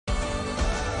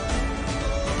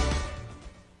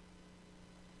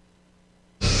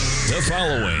The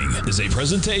following is a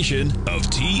presentation of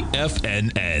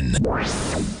TFNN.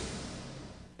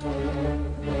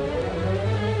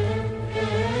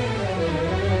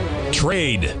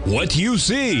 Trade what you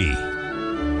see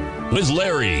with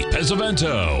Larry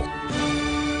Pesavento.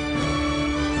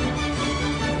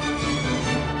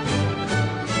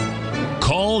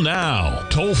 Call now,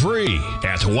 toll free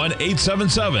at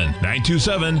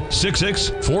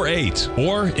 1-877-927-6648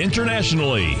 or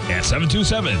internationally at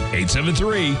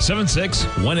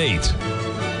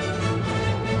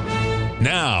 727-873-7618.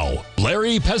 Now,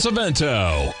 Larry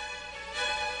Pesavento.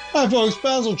 Hi, folks.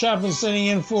 Basil Chapman sitting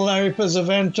in for Larry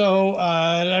Pesavento.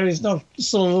 Larry's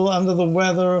still a little under the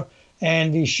weather,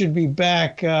 and he should be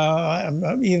back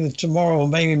either tomorrow or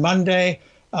maybe Monday.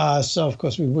 So, of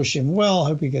course, we wish him well.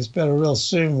 Hope he gets better real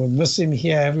soon. We'll miss him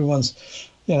here. Everyone's,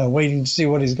 waiting to see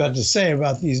what he's got to say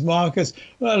about these markets.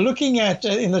 Looking at,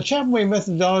 in the Chapman Way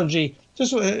methodology,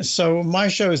 so my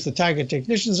show is the Tiger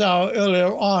Technicians Hour.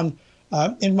 Earlier on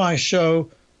in my show,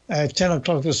 at 10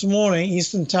 o'clock this morning,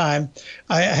 Eastern Time,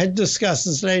 I had discussed,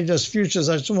 since Larry does futures,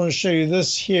 I just want to show you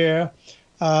this here.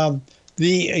 The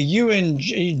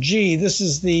UNG, this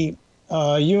is the,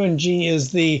 UNG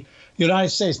is the United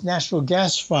States Natural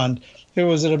Gas Fund. It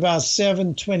was at about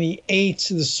 728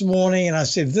 this morning, and I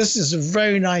said, this is a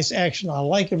very nice action. I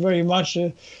like it very much.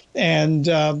 And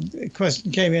a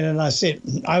question came in, and I said,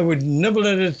 I would nibble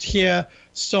at it here,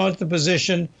 start the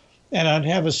position, and I'd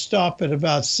have a stop at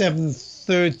about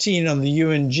 713 on the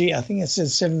UNG. I think it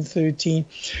says 713.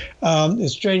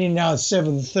 It's trading now at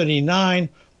 739.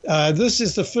 This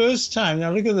is the first time.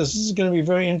 Now, look at this. This is going to be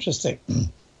very interesting.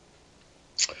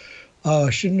 Oh,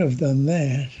 I shouldn't have done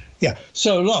that. Yeah.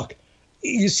 So look,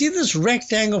 you see this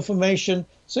rectangle formation.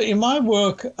 So in my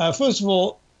work, first of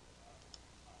all,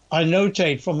 I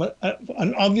notate from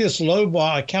an obvious low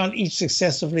bar. I count each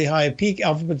successively higher peak,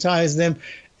 alphabetize them,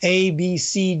 A, B,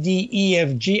 C, D, E,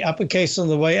 F, G, uppercase on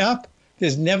the way up.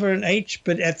 There's never an H,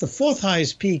 but at the fourth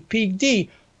highest peak, peak D,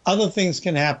 other things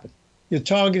can happen. Your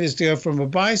target is to go from a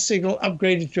buy signal,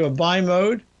 upgrade it to a buy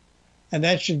mode, and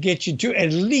that should get you to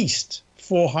at least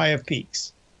 4 higher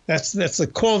peaks. That's the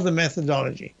core of the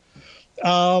methodology.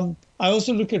 I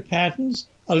also look at patterns.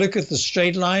 I look at the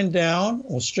straight line down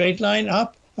or straight line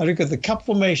up. I look at the cup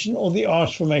formation or the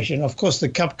arch formation. Of course, the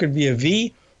cup could be a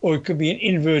V or it could be an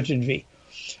inverted V.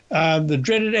 The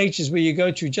dreaded H is where you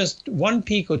go to just 1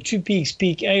 peak or 2 peaks,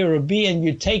 peak A or a B, and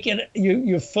you take it,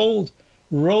 you fold,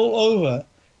 roll over,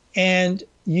 and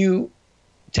you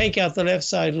take out the left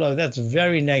side low. That's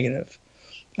very negative.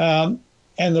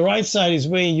 And the right side is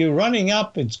where you're running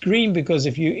up. It's green because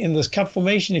if you, in this cup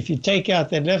formation, if you take out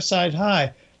that left side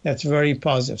high, that's very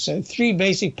positive. So 3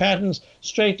 basic patterns: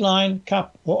 straight line,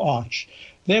 cup, or arch.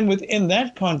 Then within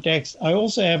that context, I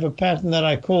also have a pattern that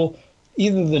I call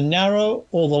either the narrow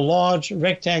or the large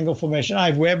rectangle formation. I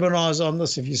have webinars on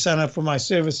this. If you sign up for my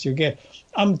service, you get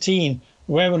umpteen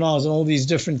webinars on all these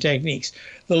different techniques.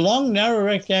 The long, narrow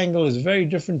rectangle is very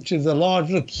different to the large.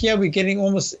 Look, here we're getting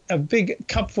almost a big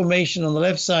cup formation on the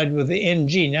left side with the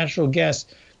NG, natural gas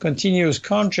continuous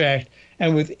contract.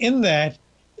 And within that,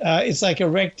 it's like a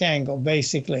rectangle,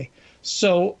 basically.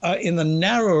 So in the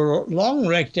narrow, long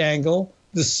rectangle,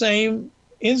 the same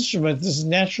instrument, this is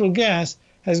natural gas,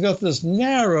 has got this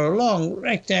narrow, long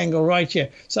rectangle right here.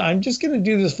 So I'm just going to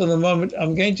do this for the moment.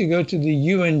 I'm going to go to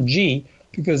the UNG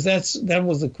because that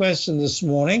was the question this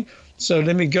morning. So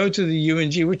let me go to the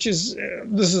UNG, which is,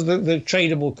 this is the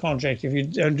tradable contract if you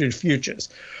don't do futures.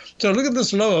 So look at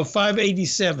this low of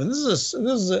 587. This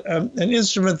is an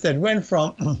instrument that went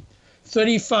from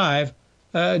 35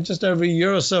 just over a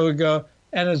year or so ago,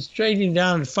 and it's trading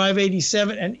down at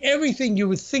 587, and everything you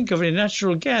would think of in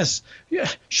natural gas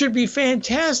should be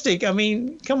fantastic. I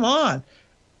mean, come on.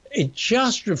 It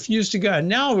just refused to go. And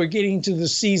now we're getting to the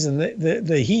season,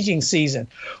 the heating season.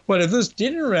 Well, if this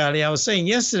didn't rally, I was saying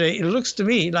yesterday, it looks to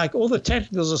me like all the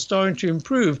technicals are starting to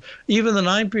improve. Even the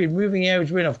 9-period moving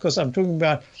average win. Of course, I'm talking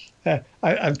about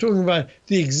I'm talking about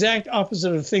the exact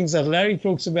opposite of things that Larry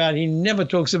talks about. He never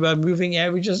talks about moving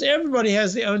averages. Everybody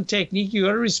has their own technique. You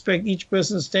got to respect each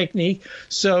person's technique.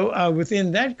 So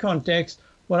within that context,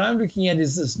 what I'm looking at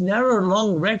is this narrow,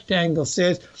 long rectangle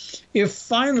says, if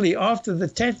finally after the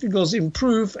technicals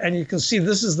improve, and you can see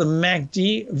this is the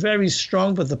MACD, very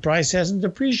strong, but the price hasn't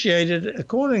appreciated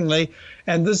accordingly.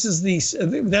 And this is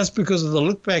that's because of the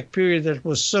look back period that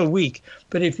was so weak.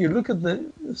 But if you look at the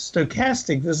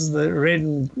stochastic, this is the red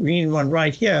and green one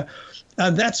right here,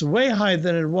 that's way higher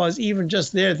than it was even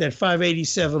just there at that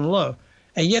 587 low.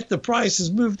 And yet the price has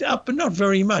moved up, but not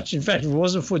very much. In fact, if it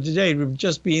wasn't for today, it would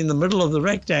just be in the middle of the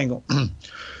rectangle.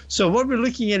 So what we're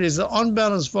looking at is the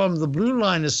on-balance volume. The blue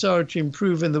line is started to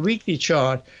improve in the weekly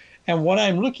chart. And what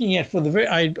I'm looking at for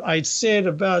I said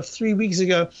about 3 weeks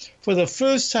ago, for the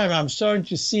first time, I'm starting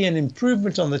to see an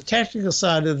improvement on the tactical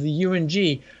side of the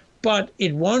UNG, but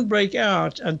it won't break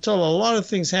out until a lot of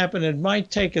things happen. It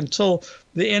might take until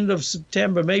the end of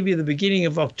September, maybe the beginning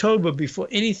of October before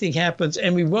anything happens.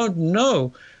 And we won't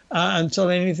know until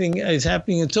anything is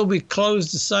happening, until we close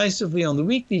decisively on the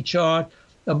weekly chart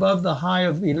above the high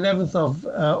of the 11th of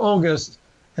August.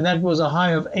 And that was a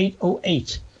high of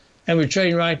 808. And we're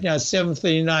trading right now at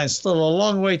 739. Still a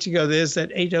long way to go. There's that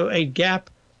 808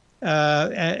 gap,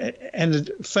 and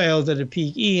it failed at a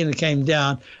peak E, and it came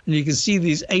down. And you can see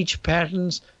these H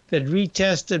patterns that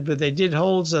retested, but they did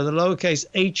hold. So the lowercase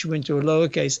h went to a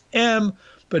lowercase m,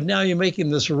 but now you're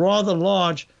making this rather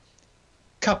large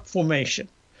cup formation.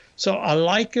 So I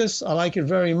like this. I like it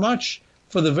very much.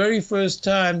 For the very first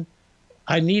time,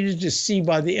 I needed to see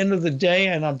by the end of the day,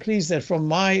 and I'm pleased that from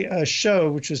my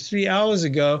show, which was 3 hours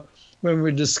ago, when we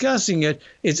were discussing it,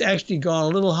 it's actually gone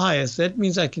a little higher. So that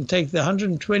means I can take the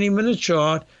 120-minute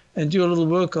chart and do a little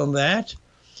work on that.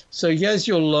 So here's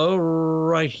your low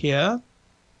right here.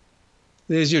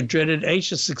 There's your dreaded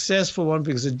H, a successful one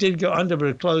because it did go under, but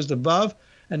it closed above.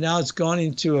 And now it's gone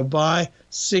into a buy,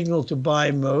 signal to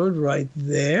buy mode right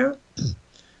there.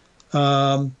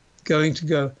 Going to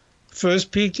go,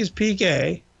 first peak is peak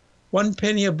A. 1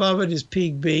 penny above it is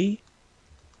peak B.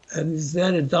 And is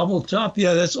that a double top?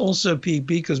 Yeah, that's also peak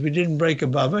B because we didn't break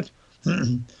above it.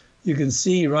 You can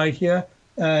see right here,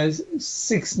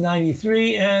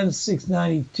 693 and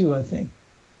 692, I think.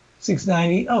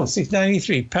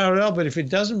 693, parallel, but if it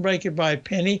doesn't break it by a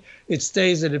penny, it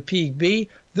stays at a peak B.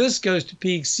 This goes to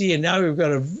peak C, and now we've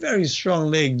got a very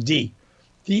strong leg D.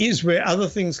 D is where other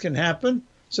things can happen.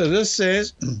 So this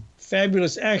says,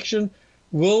 fabulous action.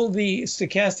 Will the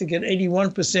stochastic at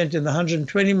 81% in the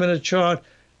 120-minute chart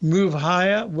move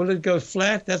higher? Will it go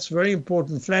flat? That's very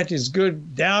important. Flat is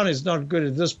good. Down is not good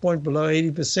at this point, below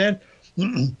 80%.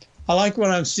 I like what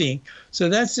I'm seeing. So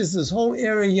that's just this whole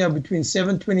area here between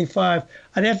 725.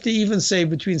 I'd have to even say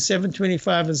between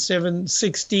 725 and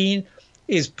 716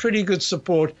 is pretty good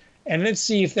support. And let's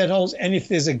see if that holds. And if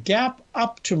there's a gap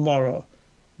up tomorrow,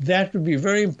 that would be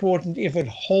very important if it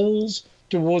holds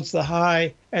towards the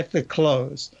high at the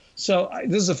close. So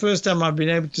this is the first time I've been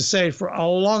able to say it for a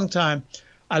long time.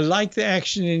 I like the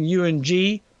action in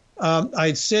UNG.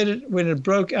 I said it when it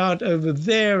broke out over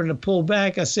there and it pulled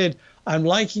back. I said, I'm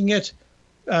liking it.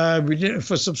 We didn't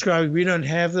for subscribers. We don't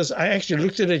have this. I actually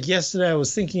looked at it yesterday. I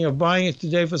was thinking of buying it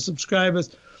today for subscribers.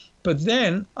 But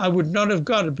then I would not have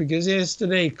got it because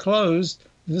yesterday closed.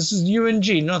 This is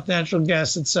UNG, not natural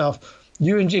gas itself.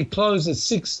 UNG closed at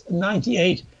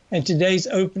 698 and today's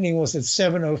opening was at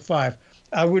 705.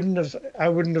 I wouldn't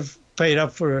have paid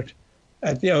up for it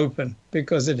at the open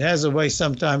because it has a way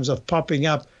sometimes of popping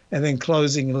up and then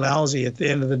closing lousy at the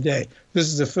end of the day. This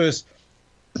is the first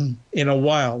in a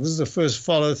while. This is the first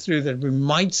follow through that we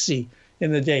might see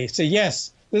in the day. So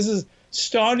yes, this is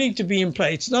starting to be in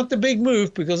play. It's not the big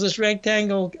move because this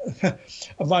rectangle,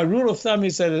 my rule of thumb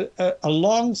is that a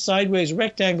long sideways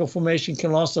rectangle formation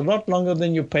can last a lot longer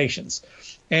than your patience.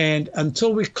 And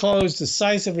until we close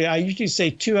decisively, I usually say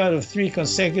 2 out of 3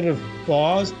 consecutive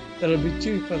bars. That'll be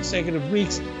 2 consecutive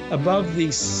weeks above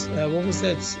these, what was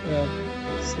that,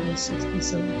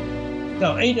 767?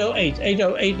 No,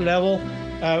 808 level.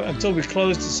 Until we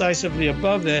close decisively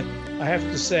above that, I have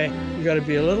to say you got to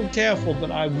be a little careful,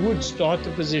 but I would start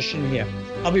the position here.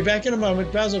 I'll be back in a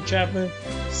moment. Basil Chapman,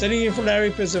 sitting in for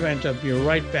Larry Pesavento. Be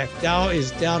right back. Dow is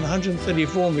down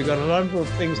 134, and we've got a number of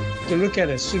things to look at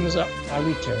as soon as I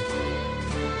return.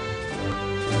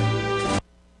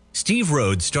 Steve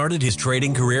Rhodes started his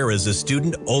trading career as a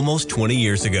student almost 20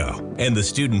 years ago, and the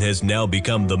student has now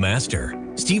become the master.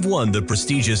 Steve won the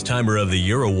prestigious Timer of the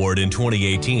Year award in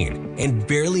 2018 and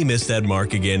barely missed that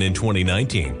mark again in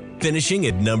 2019, finishing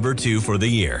at number 2 for the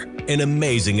year. An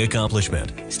amazing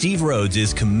accomplishment. Steve Rhodes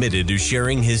is committed to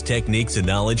sharing his techniques and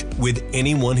knowledge with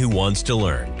anyone who wants to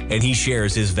learn, and he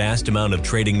shares his vast amount of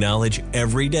trading knowledge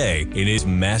every day in his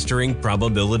Mastering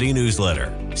Probability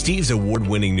newsletter. Steve's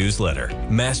award-winning newsletter,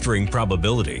 Mastering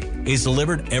Probability, is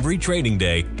delivered every trading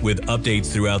day with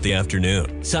updates throughout the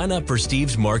afternoon. Sign up for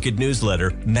Steve's market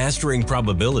newsletter, Mastering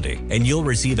Probability, and you'll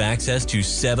receive access to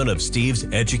 7 of Steve's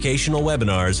educational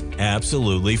webinars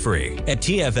absolutely free. At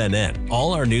TFNN,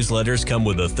 all our newsletters come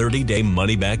with a 30-day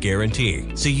money-back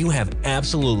guarantee, so you have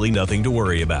absolutely nothing to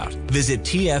worry about. Visit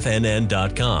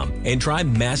TFNN.com and try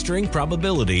Mastering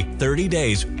Probability 30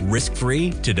 days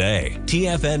risk-free today.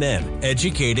 TFNN,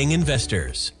 educating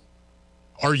investors.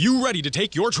 Are you ready to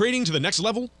take your trading to the next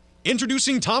level?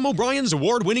 Introducing Tom O'Brien's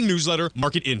award-winning newsletter,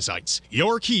 Market Insights,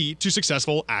 your key to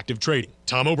successful active trading.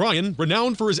 Tom O'Brien,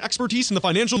 renowned for his expertise in the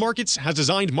financial markets, has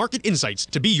designed Market Insights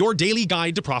to be your daily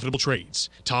guide to profitable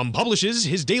trades. Tom publishes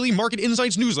his daily Market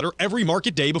Insights newsletter every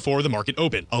market day before the market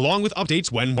open, along with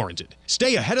updates when warranted.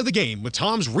 Stay ahead of the game with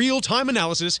Tom's real-time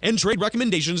analysis and trade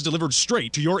recommendations delivered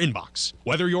straight to your inbox.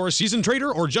 Whether you're a seasoned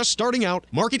trader or just starting out,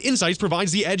 Market Insights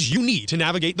provides the edge you need to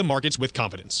navigate the markets with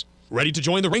confidence. Ready to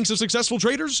join the ranks of successful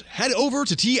traders? Head over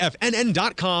to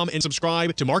TFNN.com and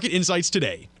subscribe to Market Insights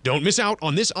today. Don't miss out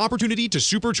on this opportunity to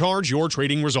supercharge your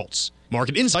trading results.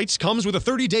 Market Insights comes with a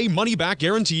 30-day money-back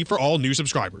guarantee for all new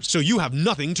subscribers, so you have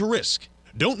nothing to risk.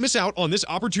 Don't miss out on this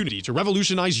opportunity to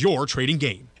revolutionize your trading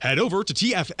game. Head over to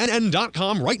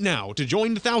TFNN.com right now to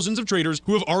join the thousands of traders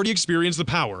who have already experienced the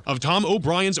power of Tom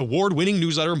O'Brien's award-winning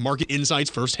newsletter, Market Insights,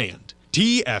 firsthand.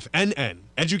 TFNN,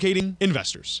 educating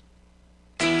investors.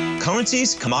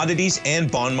 Currencies, commodities,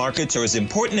 and bond markets are as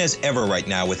important as ever right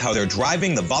now with how they're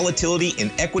driving the volatility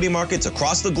in equity markets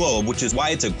across the globe, which is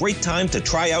why it's a great time to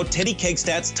try out Teddy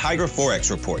Kegstad's Tiger Forex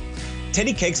Report.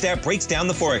 Teddy Kegstad breaks down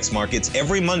the Forex markets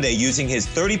every Monday using his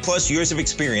 30-plus years of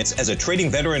experience as a trading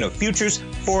veteran of futures,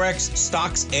 Forex,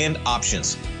 stocks, and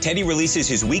options. Teddy releases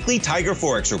his weekly Tiger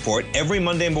Forex Report every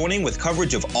Monday morning with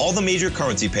coverage of all the major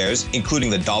currency pairs,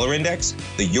 including the dollar index,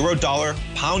 the euro dollar,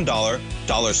 pound dollar,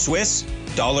 dollar Swiss,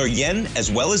 dollar yen, as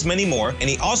well as many more, and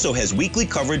he also has weekly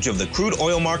coverage of the crude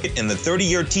oil market and the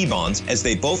 30-year T-bonds, as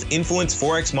they both influence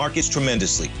Forex markets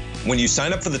tremendously. When you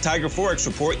sign up for the Tiger Forex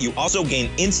Report, you also gain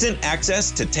instant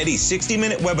access to Teddy's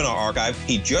 60-minute webinar archive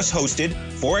he just hosted,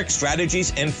 Forex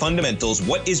Strategies and Fundamentals,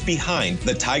 What is Behind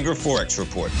the Tiger Forex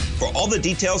Report. For all the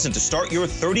details and to start your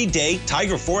 30-day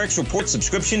Tiger Forex Report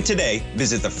subscription today,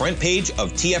 visit the front page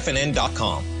of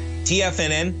TFNN.com.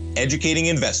 TFNN, educating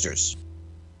investors.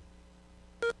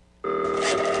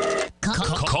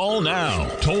 Call now,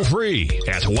 toll free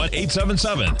at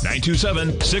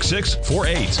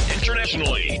 1-877-927-6648.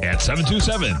 Internationally at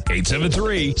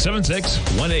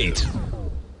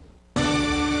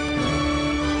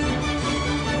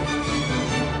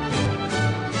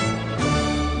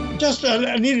 727-873-7618. Just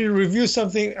I needed to review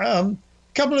something. A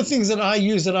couple of things that I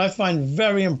use that I find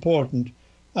very important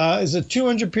is a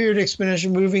 200-period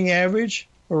exponential moving average.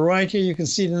 Right here, you can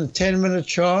see it in the 10-minute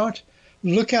chart.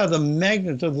 Look how the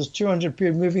magnet of this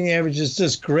 200-period moving average is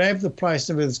just grab the price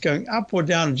number that's going up or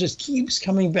down and just keeps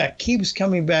coming back,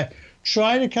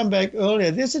 Try to come back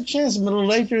earlier. There's a chance a little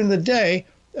later in the day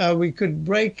we could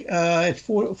break at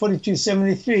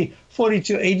 42.73.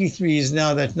 42.83 is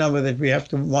now that number that we have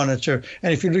to monitor.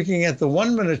 And if you're looking at the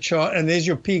 1-minute chart, and there's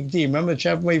your peak D. Remember,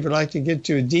 Chapman, if you'd like to get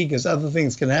to a D, because other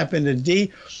things can happen at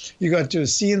D, you got to a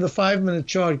C in the 5-minute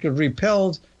chart, got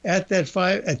repelled at that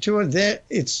 200, there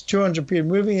it's 200-period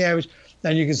moving average,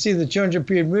 and you can see the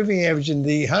 200-period moving average in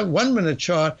the 1-minute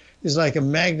chart is like a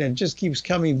magnet, just keeps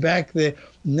coming back there.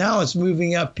 Now it's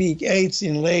moving up peak 8s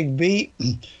in leg B.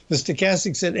 The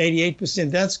stochastic's at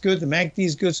 88%. That's good. The MACD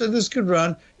is good. So this could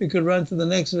run. It could run to the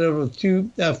next level of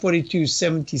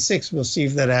 42.76. We'll see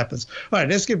if that happens. All right,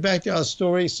 let's get back to our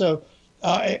story. So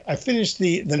I finished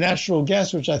the natural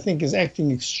gas, which I think is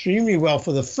acting extremely well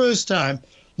for the first time.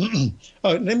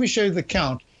 Oh, let me show you the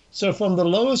count. So from the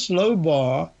lowest low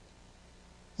bar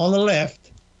on the left,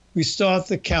 we start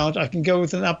the count. I can go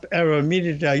with an up arrow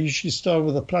immediately. I usually start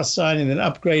with a plus sign and then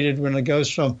upgrade it when it goes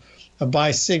from a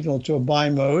buy signal to a buy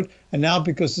mode. And now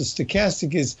because the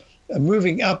stochastic is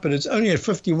moving up, but it's only at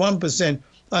 51%,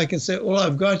 I can say all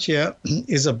I've got here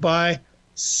is a buy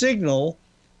signal.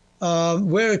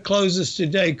 Where it closes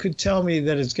today could tell me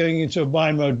that it's going into a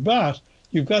buy mode, but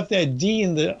you've got that D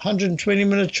in the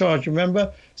 120-minute chart,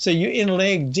 remember? So you're in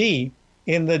leg D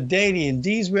in the daily, and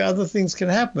D's where other things can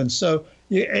happen. So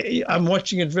I'm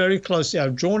watching it very closely.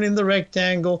 I've drawn in the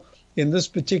rectangle in this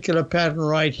particular pattern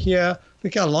right here.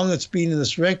 Look how long it's been in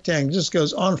this rectangle. It just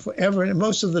goes on forever. And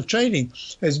most of the trading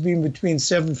has been between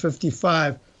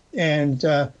 755 and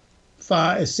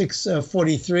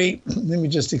 643. Let me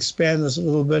just expand this a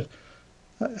little bit.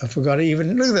 I forgot to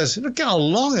even look at this. Look how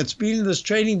long it's been in this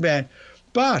trading band.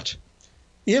 But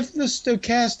if the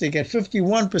stochastic at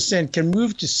 51% can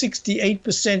move to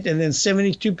 68% and then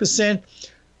 72%,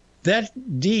 that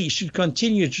D should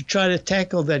continue to try to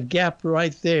tackle that gap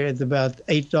right there at about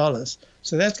 $8.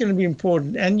 So that's going to be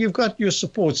important. And you've got your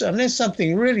supports. Unless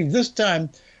something really this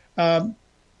time.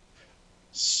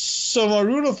 So my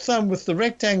rule of thumb with the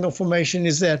rectangle formation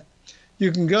is that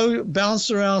you can go bounce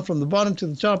around from the bottom to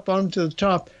the top,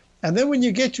 And then when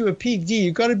you get to a peak D,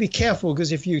 you've got to be careful,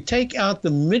 because if you take out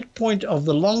the midpoint of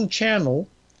the long channel,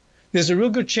 there's a real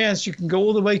good chance you can go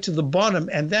all the way to the bottom,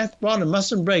 and that bottom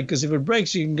mustn't break, because if it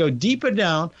breaks, you can go deeper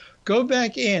down, go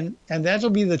back in, and that'll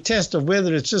be the test of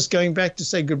whether it's just going back to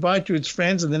say goodbye to its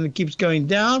friends and then it keeps going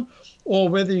down, or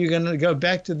whether you're going to go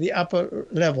back to the upper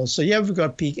level. So yeah, we've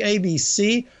got peak A, B,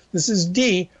 C. This is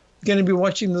D. Going to be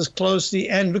watching this closely,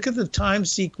 and look at the time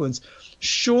sequence.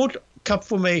 Short cup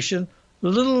formation, a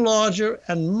little larger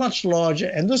and much larger,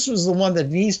 and this was the one that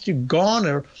needs to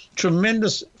garner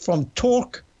tremendous from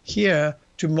torque here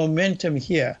to momentum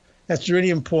here. That's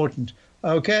really important.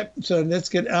 Okay, so let's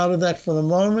get out of that for the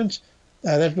moment.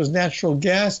 That was natural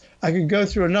gas. I could go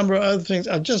through a number of other things.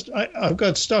 I've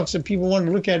got stocks that people want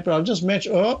to look at, but I'll just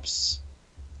mention. Oops,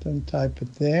 don't type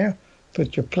it there.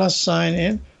 Put your plus sign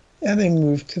in, and then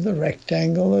move to the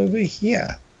rectangle over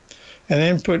here, and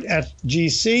then put at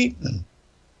GC.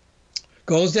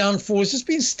 Goes down 4. It's just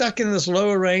been stuck in this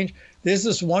lower range. There's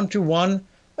this 1-to-1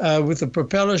 with the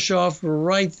propeller shaft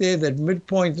right there. That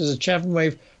midpoint is a Chapman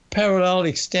wave parallel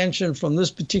extension from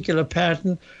this particular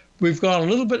pattern. We've gone a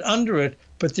little bit under it,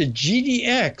 but the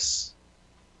GDX,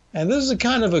 and this is a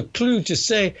kind of a clue to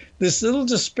say this little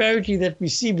disparity that we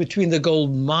see between the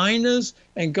gold miners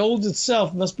and gold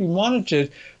itself must be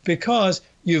monitored, because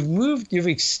you've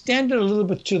extended a little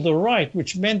bit to the right,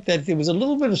 which meant that there was a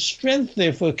little bit of strength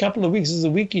there for a couple of weeks as a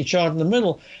weekly chart in the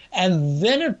middle, and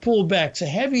then it pulled back. So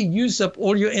have you used up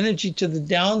all your energy to the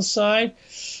downside?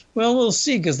 Well, we'll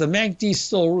see, because the MACD is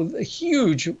still a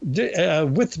huge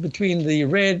width between the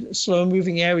red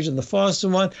slow-moving average and the faster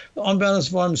one. The on-balance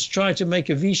volumes try to make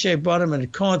a V-shaped bottom, and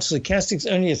it can't. Stochastic's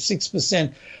only at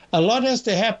 6%. A lot has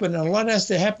to happen, and a lot has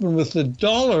to happen with the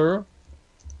dollar,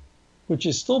 which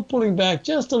is still pulling back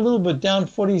just a little bit, down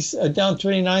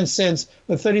 29 cents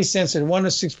or 30 cents at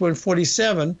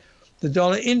 106.47. The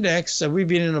dollar index, we've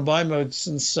been in a buy mode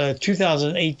since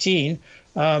 2018,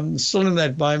 still in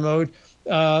that buy mode.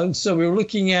 So we're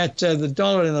looking at the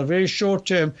dollar in a very short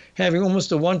term having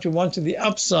almost a 1-to-1 to the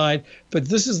upside, but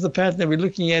this is the pattern that we're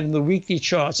looking at in the weekly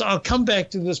chart. So I'll come back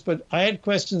to this, but I had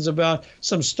questions about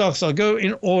some stocks. I'll go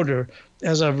in order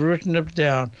as I've written it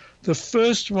down. The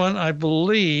first one, I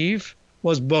believe,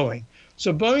 was Boeing.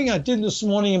 So Boeing, I did this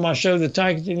morning in my show, The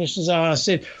Tiger Technicians Hour. I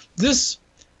said, this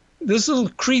little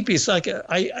creepy, it's like,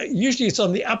 usually it's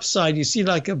on the upside. You see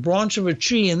like a branch of a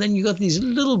tree, and then you got these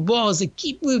little bars that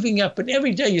keep moving up. And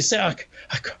every day you say,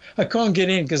 I can't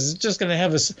get in because it's just going to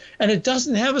have and it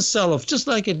doesn't have a sell-off, just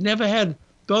like it never had.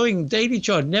 Boeing daily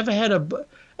chart never had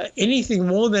anything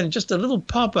more than just a little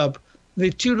pop-up. The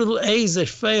two little A's that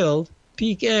failed,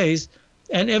 peak A's.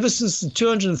 And ever since the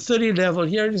 230 level,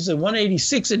 here it is at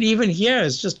 186, and even here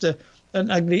it's just an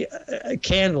ugly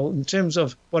candle in terms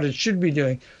of what it should be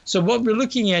doing. So what we're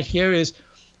looking at here is,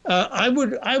 I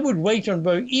would wait on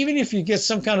Boeing, even if you get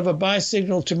some kind of a buy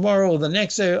signal tomorrow or the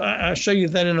next day. I'll show you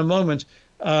that in a moment.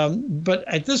 But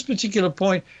at this particular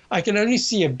point, I can only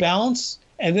see a bounce,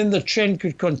 and then the trend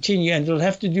could continue, and it'll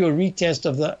have to do a retest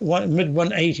of the mid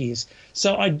 180s.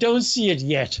 So I don't see it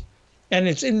yet, and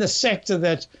it's in the sector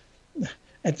that,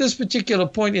 at this particular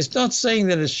point, it's not saying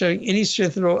that it's showing any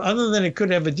strength at all, other than it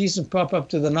could have a decent pop-up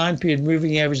to the 9-period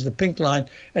moving average, the pink line,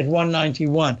 at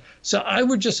 191. So I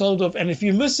would just hold off. And if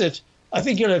you miss it, I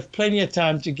think you'll have plenty of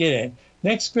time to get in.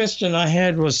 Next question I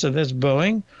had was, so that's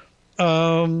Boeing.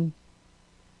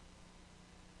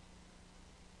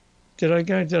 Did I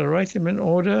write them in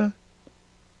order?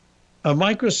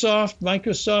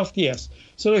 Microsoft, yes.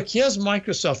 So look, here's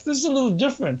Microsoft. This is a little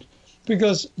different,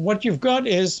 because what you've got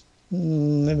is,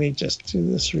 let me just do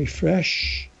this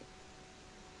refresh.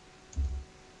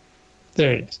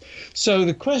 There it is. So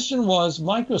the question was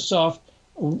Microsoft.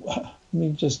 Let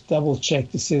me just double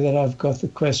check to see that I've got the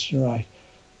question right.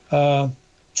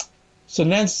 So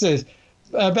Nancy says,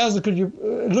 Basil, could you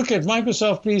look at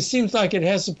Microsoft, please? Seems like it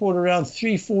has support around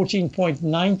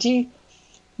 314.90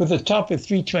 with a top at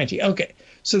 320. Okay.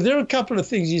 So there are a couple of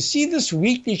things. You see this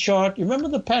weekly chart. You remember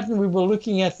the pattern we were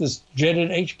looking at, this dreaded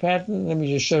H pattern? Let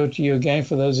me just show it to you again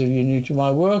for those of you new to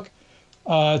my work.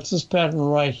 It's this pattern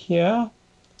right here,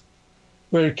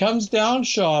 where it comes down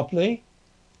sharply,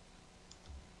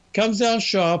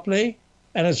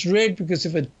 and it's red because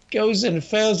if it goes and it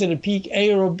fails at a peak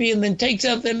A or B and then takes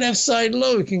out that left side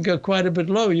low, it can go quite a bit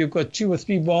lower. You've got 2 or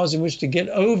 3 bars in which to get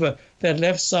over that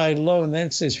left side low, and then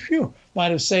it says, phew,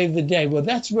 might have saved the day. Well,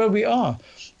 that's where we are.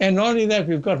 And not only that,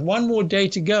 we've got one more day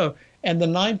to go, and the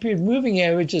 9-period moving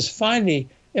average is finally,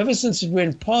 ever since it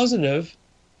went positive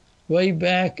way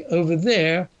back over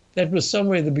there, that was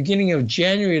somewhere at the beginning of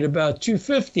January at about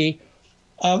 250.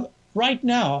 Right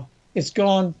now, it's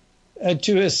gone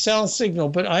to a sell signal,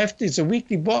 but it's a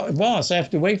weekly bar, so I have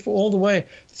to wait for all the way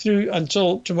through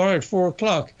until tomorrow at 4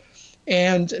 o'clock.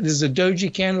 And there's a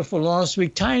doji candle for last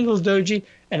week, tiny little doji,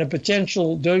 and a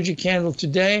potential doji candle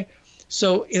today.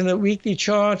 So in the weekly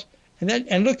chart,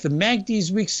 and look, the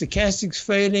MACD's weak stochastics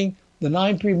fading. The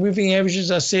 9-period moving averages,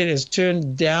 I said, has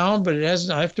turned down, but it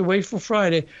hasn't. I have to wait for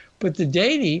Friday. But the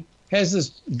daily has this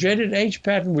dreaded H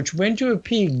pattern, which went to a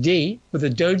peak D with a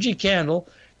doji candle,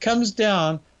 comes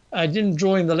down. I didn't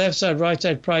draw in the left side, right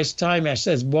side price time match.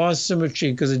 That's bar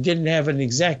symmetry because it didn't have an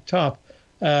exact top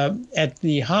at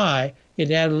the high. It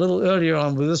had a little earlier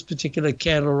on with this particular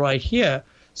candle right here.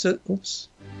 So, oops,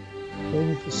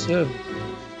 waiting for service.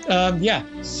 Yeah,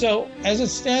 so as it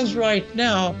stands right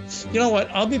now, you know what?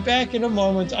 I'll be back in a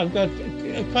moment. I've got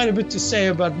quite a bit to say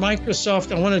about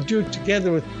Microsoft. I want to do it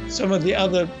together with some of the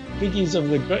other biggies of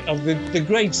the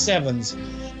great sevens.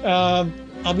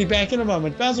 I'll be back in a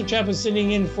moment. Basil Chapman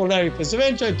sitting in for Larry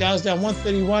Pesavento. Dow's down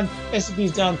 131,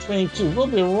 S&P's down 22. We'll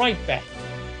be right back.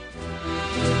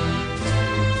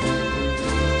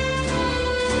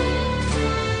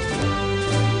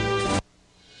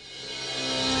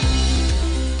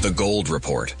 The Gold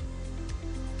Report.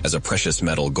 As a precious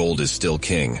metal, gold is still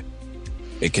king.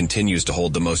 It continues to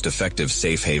hold the most effective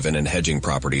safe haven and hedging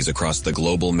properties across the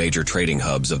global major trading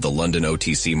hubs of the London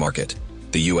OTC market,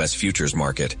 the U.S. futures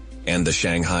market, and the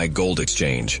Shanghai Gold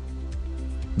Exchange.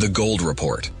 The Gold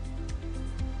Report.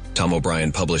 Tom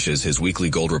O'Brien publishes his weekly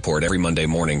gold report every Monday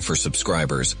morning for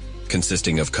subscribers,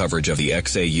 consisting of coverage of the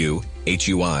XAU,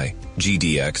 HUI,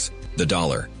 GDX, the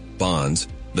dollar, bonds,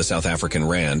 the South African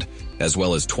rand, as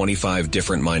well as 25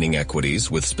 different mining equities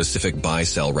with specific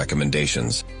buy-sell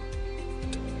recommendations.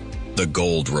 The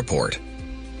Gold Report.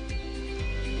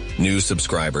 New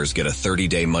subscribers get a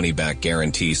 30-day money-back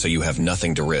guarantee so you have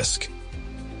nothing to risk.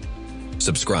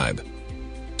 Subscribe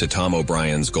to Tom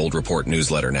O'Brien's Gold Report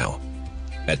newsletter now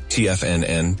at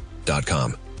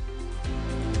TFNN.com.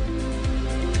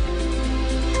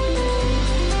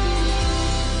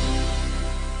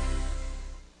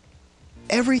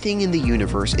 Everything in the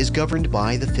universe is governed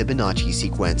by the Fibonacci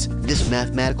sequence. This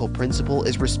mathematical principle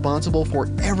is responsible for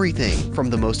everything from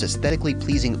the most aesthetically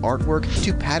pleasing artwork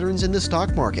to patterns in the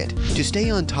stock market. To stay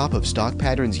on top of stock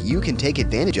patterns you can take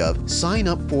advantage of, sign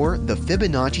up for the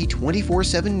Fibonacci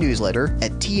 24/7 newsletter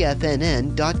at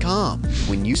TFNN.com.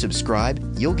 When you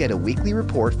subscribe, you'll get a weekly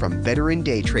report from veteran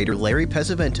day trader Larry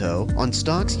Pesavento on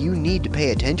stocks you need to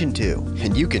pay attention to.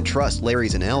 And you can trust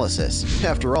Larry's analysis.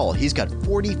 After all, he's got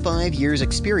 45 years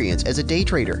experience as a day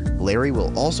trader. Larry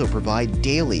will also provide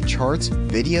daily charts,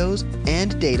 videos,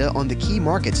 and data on the key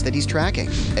markets that he's tracking.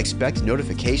 Expect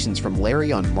notifications from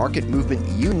Larry on market movement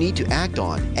you need to act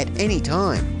on at any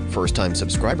time. First-time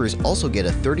subscribers also get a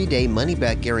 30-day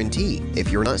money-back guarantee.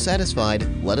 If you're not satisfied,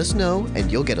 let us know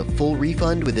and you'll get a full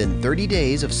refund within 30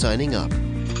 days of signing up.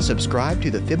 Subscribe to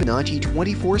the Fibonacci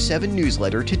 24/7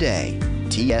 newsletter today.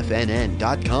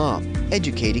 TFNN.com.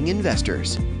 Educating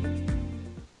investors.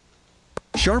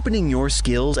 Sharpening your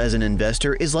skills as an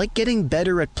investor is like getting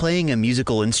better at playing a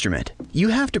musical instrument. You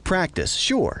have to practice,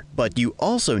 sure, but you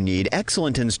also need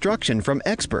excellent instruction from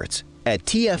experts. At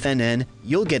TFNN,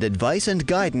 you'll get advice and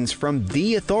guidance from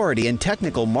the authority in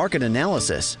technical market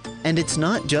analysis. And it's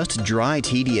not just dry,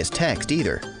 tedious text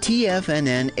either.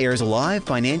 TFNN airs live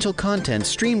financial content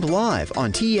streamed live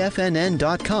on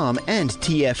TFNN.com and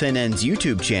TFNN's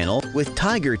YouTube channel with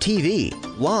Tiger TV,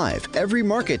 live every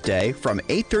market day from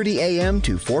 8:30 a.m.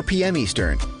 to 4 p.m.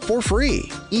 Eastern, for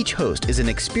free. Each host is an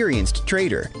experienced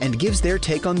trader and gives their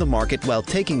take on the market while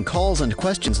taking calls and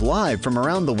questions live from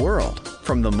around the world.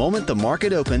 From the moment the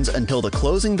market opens until the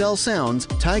closing bell sounds,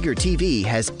 Tiger TV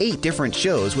has 8 different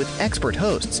shows with expert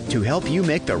hosts to help you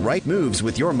make the right moves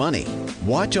with your money.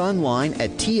 Watch online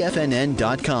at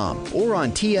TFNN.com or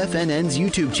on TFNN's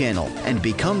YouTube channel and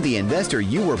become the investor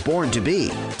you were born to be.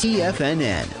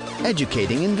 TFNN,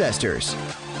 educating investors.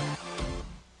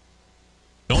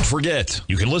 Don't forget,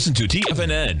 you can listen to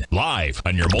TFNN live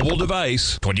on your mobile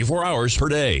device 24 hours per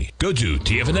day. Go to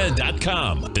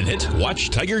TFNN.com, then hit Watch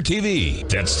Tiger TV.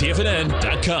 That's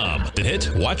TFNN.com, then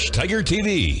hit Watch Tiger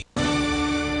TV.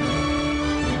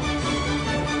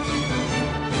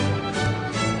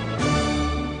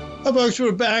 Hi, folks,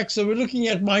 we're back. So we're looking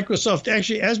at Microsoft.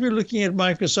 Actually, as we're looking at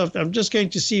Microsoft, I'm just going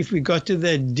to see if we got to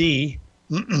that D.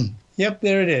 Yep,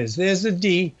 there it is. There's the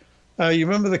D. You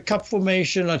remember the cup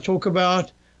formation I talk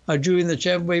about? I drew in the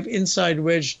Chapman wave inside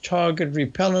wedge target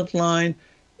repellent line,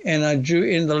 and I drew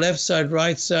in the left side,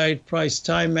 right side price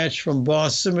time match from bar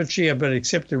symmetry, but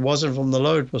except it wasn't from the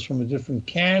low, it was from a different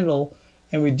candle.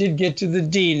 And we did get to the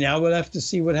D. Now we'll have to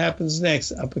see what happens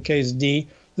next. Uppercase D.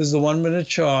 This is the 1 minute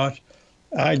chart.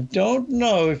 I don't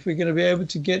know if we're going to be able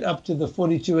to get up to the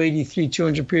 42.83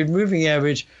 200 period moving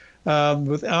average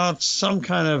without some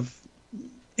kind of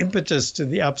impetus to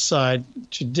the upside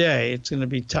today. It's going to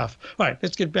be tough. All right,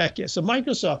 let's get back here. So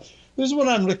Microsoft, this is what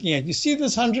I'm looking at. You see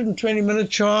this 120-minute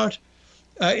chart?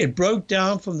 It broke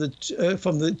down from the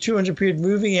 200-period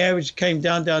moving average, came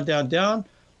down, down, down, down,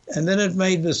 and then it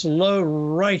made this low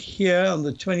right here on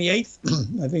the 28th.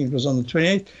 I think it was on the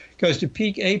 28th. Goes to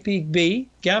peak A, peak B,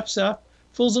 gaps up,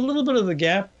 fills a little bit of the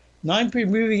gap. 9-period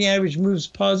moving average moves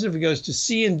positive. It goes to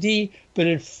C and D, but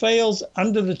it fails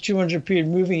under the 200-period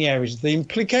moving average. The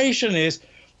implication is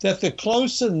that the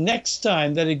closer next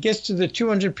time that it gets to the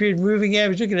 200-period moving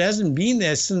average, look, it hasn't been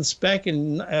there since back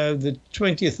in the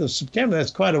 20th of September.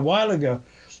 That's quite a while ago.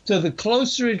 So the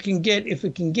closer it can get, if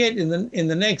it can get in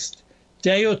the next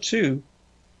day or two,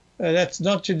 that's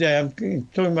not today, I'm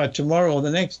talking about tomorrow or the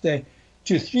next day,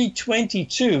 to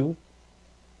 322,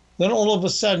 then all of a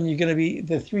sudden you're going to be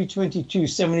the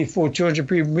 322.74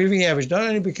 200-period moving average not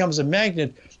only becomes a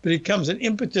magnet, but it becomes an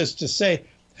impetus to say,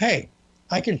 hey,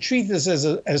 I can treat this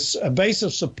as a base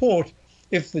of support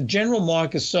if the general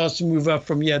market starts to move up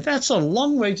from here. That's a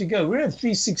long way to go. We're at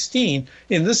 316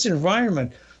 in this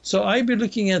environment. So I'd be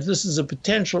looking at this as a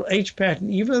potential H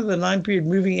pattern. Even though the 9-period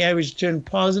moving average turned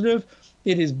positive,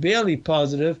 it is barely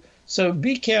positive. So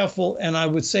be careful. And I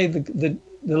would say the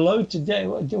low today,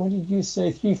 what did you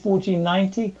say,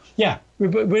 314.90? Yeah,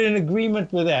 we're in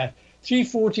agreement with that.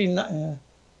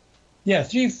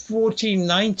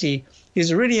 314.90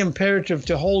 is really imperative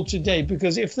to hold today,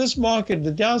 because if this market,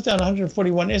 the Dow's down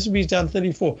 141, S&P's down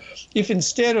 34, if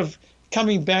instead of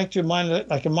coming back to a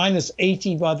minus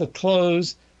 80 by the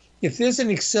close, if there's an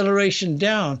acceleration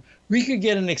down, we could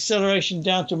get an acceleration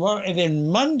down tomorrow, and then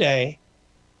Monday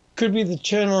could be the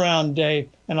turnaround day,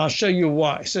 and I'll show you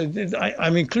why. So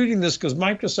I'm including this because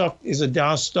Microsoft is a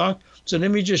Dow stock. So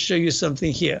let me just show you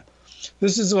something here.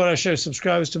 This is what I show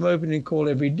subscribers to my opening call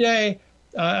every day.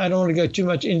 I don't want to go too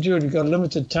much into it. We've got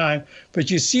limited time. But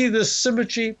you see this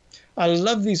symmetry. I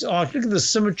love these art. Look at the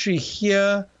symmetry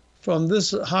here from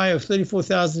this high of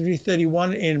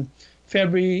 34,331 in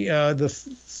February.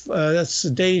 That's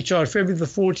the daily chart, February the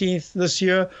 14th this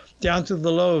year, down to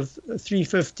the low of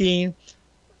 315.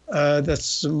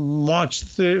 That's March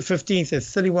 15th at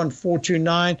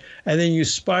 31,429, and then you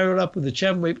spiral up with the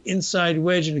Chapman wave inside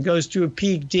wedge, and it goes to a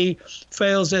peak D,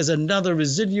 fails as another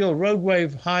residual road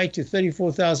wave high to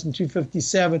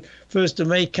 34,257. 1st of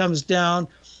May comes down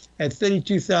at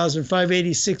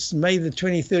 32,586. May the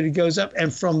 23rd, it goes up,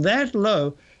 and from that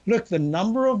low, look, the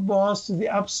number of bars to the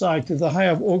upside to the high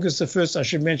of August the 1st, I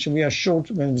should mention we are short,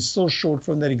 and we're still short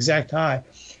from that exact high,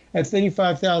 at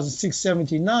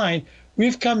 35,679.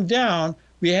 We've come down.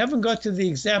 We haven't got to the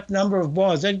exact number of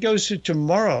bars. That goes to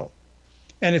tomorrow.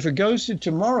 And if it goes to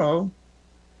tomorrow,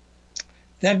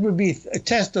 that would be a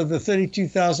test of the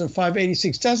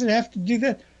 32,586. Does it have to do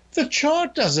that? The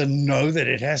chart doesn't know that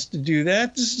it has to do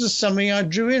that. This is just something I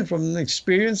drew in from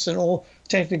experience and all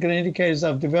technical indicators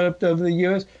I've developed over the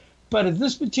years. But at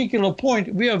this particular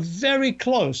point, we are very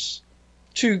close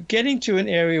to getting to an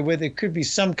area where there could be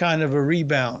some kind of a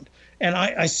rebound. And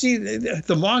I see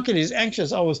the market is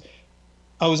anxious. I was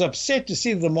upset to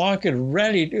see the market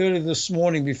rallied early this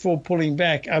morning before pulling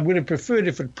back. I would have preferred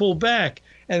if it pulled back,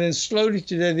 and then slowly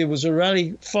today there was a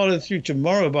rally followed through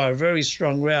tomorrow by a very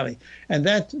strong rally. And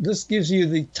this gives you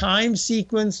the time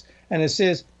sequence, and it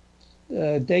says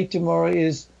date tomorrow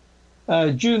is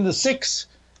June the 6th,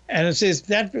 and it says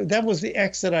that was the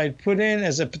X that I put in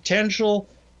as a potential.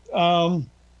 I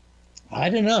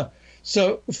don't know.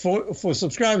 So for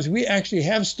subscribers, we actually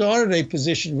have started a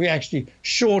position. We actually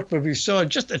short, but we started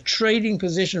just a trading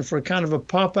position for a kind of a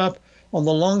pop-up on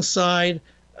the long side.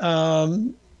 I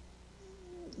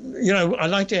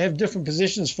like to have different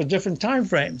positions for different time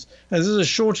frames. And this is a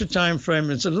shorter time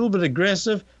frame. It's a little bit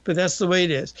aggressive, but that's the way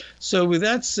it is. So with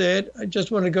that said, I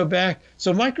just want to go back.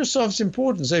 So Microsoft's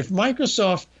important. So if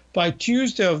Microsoft by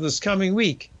Tuesday of this coming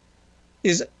week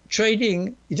is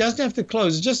trading, it doesn't have to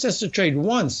close. It just has to trade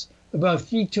once. About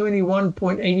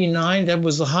 321.89. That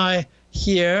was the high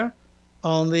here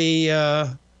on the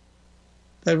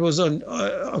that was on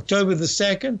October the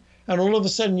 2nd, and all of a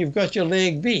sudden you've got your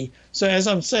leg B. So as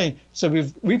I'm saying, so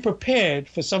we prepared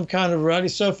for some kind of rally.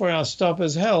 So far our stop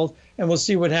is held, and we'll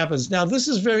see what happens. Now this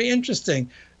is very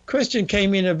interesting. Question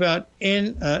came in about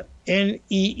NEE.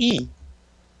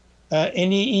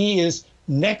 NEE is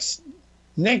next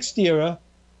era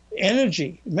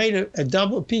energy. It made a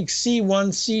double peak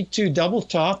C1, C2 double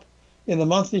top in the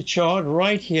monthly chart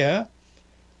right here,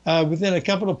 within a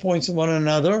couple of points of one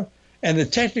another. And the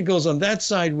technicals on that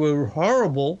side were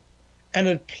horrible, and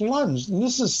it plunged. And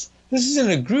this is in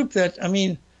a group that,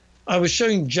 I was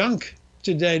showing junk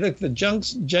today. Look, the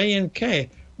junk's JNK,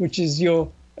 which is your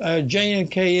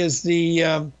JNK is the,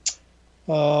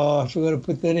 I forgot to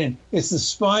put that in. It's the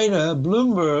SPDR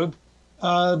Bloomberg.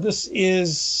 This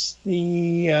is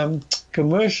the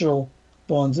commercial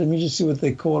bonds. Let me just see what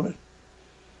they call it.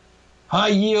 High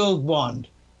yield bond.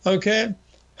 Okay.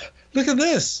 Look at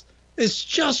this. It's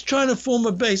just trying to form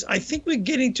a base. I think we're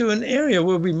getting to an area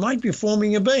where we might be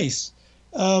forming a base.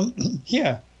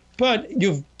 Yeah. But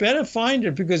you've better find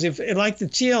it, because if, like the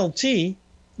TLT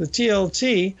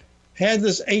had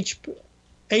this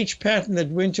H pattern that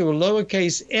went to a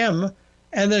lowercase m,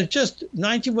 and then just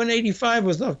 9185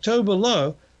 was the October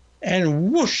low,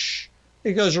 and whoosh,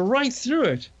 it goes right through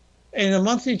it in a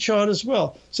monthly chart as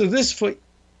well. So this for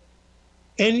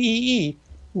NEE,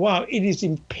 wow, it is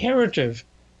imperative.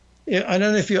 I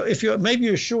don't know if you're maybe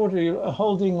you're short or you're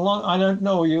holding long. I don't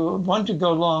know. You want to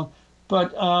go long,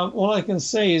 but all I can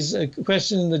say is a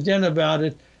question in the den about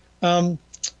it.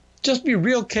 Just be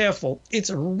real careful.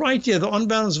 It's right here. The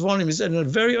on-balance volume is at a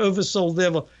very oversold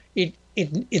level.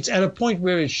 It's at a point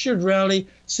where it should rally.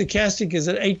 Stochastic is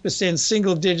at 8%,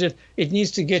 single digit. It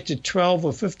needs to get to 12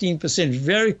 or 15%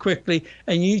 very quickly,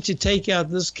 and you need to take out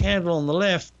this candle on the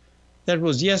left that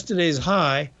was yesterday's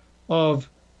high of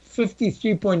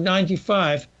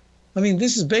 53.95. I mean,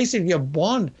 this is basically a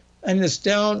bond, and it's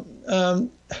down.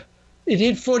 It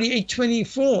hit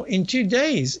 48.24 in 2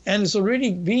 days, and it's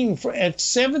already been at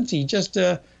 70 just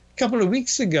a couple of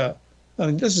weeks ago. I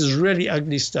mean, this is really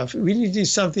ugly stuff. We need to do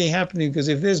something happening, because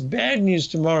if there's bad news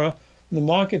tomorrow, the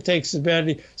market takes it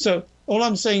badly. So all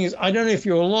I'm saying is, I don't know if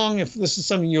you're long, if this is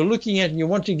something you're looking at and you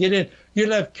want to get in,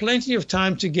 you'll have plenty of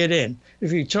time to get in.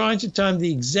 If you're trying to time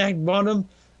the exact bottom,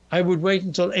 I would wait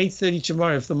until 8:30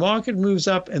 tomorrow. If the market moves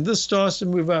up and this starts to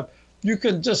move up, you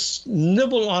can just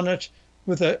nibble on it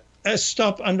with a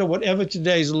stop under whatever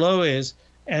today's low is,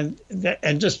 and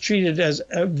just treat it as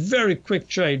a very quick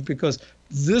trade, because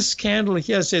this candle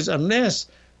here says, unless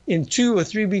in 2 or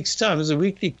 3 weeks' time, there's a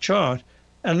weekly chart,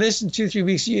 unless in 2 or 3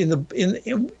 weeks you're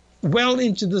well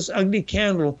into this ugly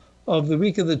candle of the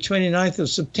week of the 29th of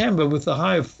September with a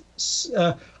high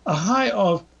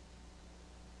of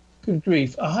good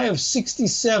grief, a high of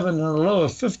 67 and a low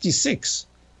of 56.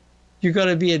 You've got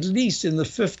to be at least in the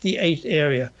 58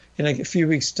 area in a few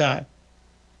weeks' time.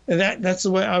 And that's the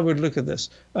way I would look at this.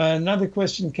 Another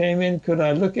question came in. Could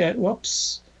I look at,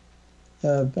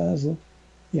 Basil?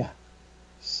 Yeah.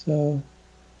 So,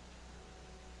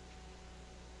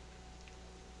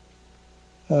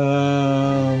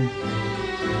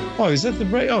 is that the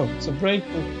break? Oh, it's a break.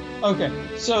 Okay.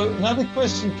 So another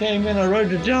question came in. I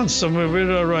wrote it down somewhere. Where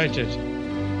did I write it?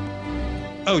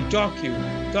 Oh,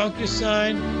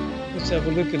 DocuSign. Let's have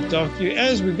a look at Docu.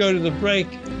 As we go to the break,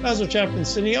 Basil Chapman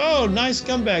sitting. Oh, nice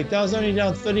comeback. Dow's only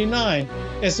down 39.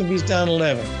 S&P's down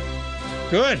 11.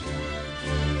 Good.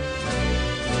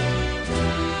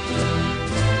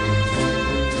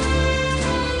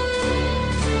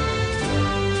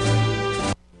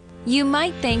 You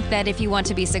might think that if you want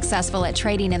to be successful at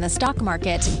trading in the stock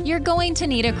market, you're going to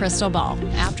need a crystal ball.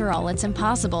 After all, it's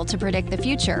impossible to predict the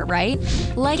future, right?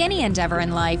 Like any endeavor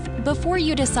in life, before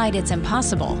you decide it's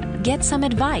impossible, get some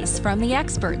advice from the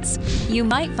experts. You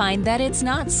might find that it's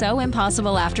not so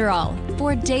impossible after all.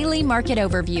 For daily market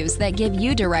overviews that give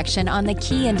you direction on the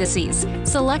key indices,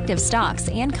 selective stocks,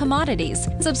 and commodities,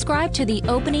 subscribe to the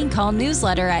Opening Call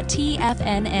newsletter at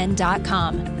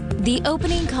TFNN.com. The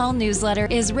Opening Call newsletter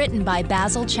is written by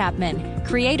Basil Chapman,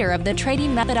 creator of the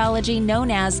trading methodology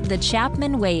known as the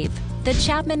Chapman Wave. The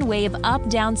Chapman Wave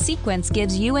up-down sequence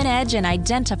gives you an edge in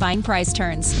identifying price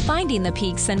turns, finding the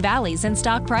peaks and valleys in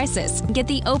stock prices. Get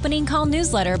the Opening Call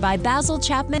newsletter by Basil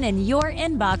Chapman in your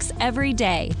inbox every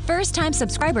day. First-time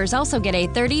subscribers also get a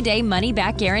 30-day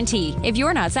money-back guarantee. If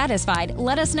you're not satisfied,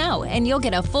 let us know, and you'll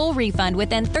get a full refund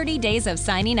within 30 days of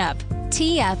signing up.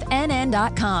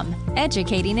 TFNN.com,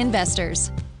 educating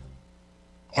investors.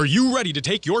 Are you ready to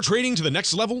take your trading to the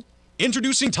next level?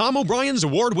 Introducing Tom O'Brien's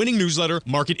award-winning newsletter,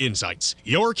 Market Insights,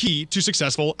 your key to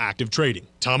successful active trading.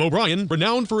 Tom O'Brien,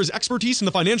 renowned for his expertise in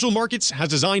the financial markets, has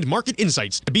designed Market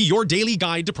Insights to be your daily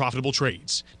guide to profitable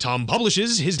trades. Tom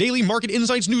publishes his daily Market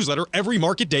Insights newsletter every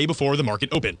market day before the market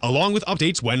open, along with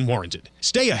updates when warranted.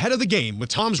 Stay ahead of the game with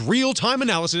Tom's real-time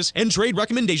analysis and trade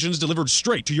recommendations delivered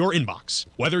straight to your inbox.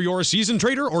 Whether you're a seasoned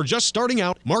trader or just starting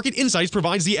out, Market Insights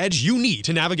provides the edge you need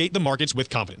to navigate the markets with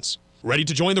confidence. Ready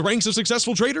to join the ranks of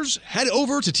successful traders? Head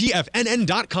over to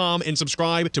TFNN.com and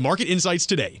subscribe to Market Insights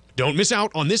today. Don't miss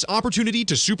out on this opportunity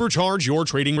to supercharge your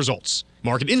trading results.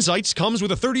 Market Insights comes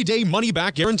with a 30-day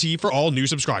money-back guarantee for all new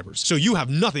subscribers, so you have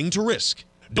nothing to risk.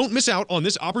 Don't miss out on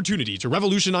this opportunity to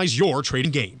revolutionize your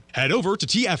trading game. Head over to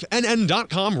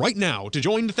TFNN.com right now to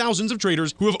join the thousands of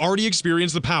traders who have already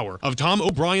experienced the power of Tom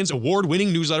O'Brien's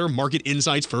award-winning newsletter Market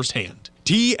Insights firsthand.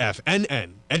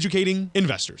 TFNN, educating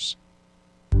investors.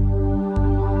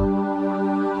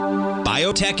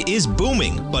 Biotech is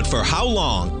booming, but for how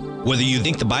long? Whether you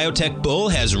think the biotech bull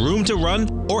has room to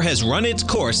run or has run its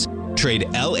course, trade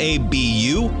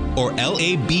LABU or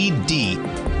LABD.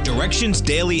 Direction's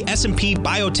daily S&P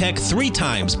Biotech 3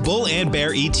 times bull and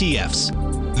bear ETFs.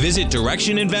 Visit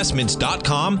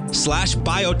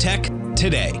directioninvestments.com/biotech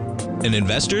today. An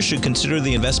investor should consider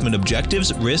the investment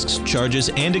objectives, risks, charges,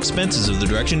 and expenses of the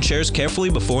Direction shares carefully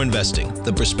before investing.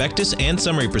 The prospectus and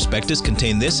summary prospectus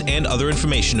contain this and other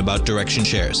information about Direction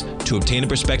shares. To obtain a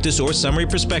prospectus or summary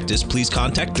prospectus, please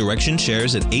contact Direction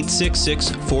shares at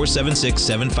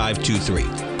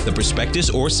 866-476-7523. The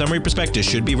prospectus or summary prospectus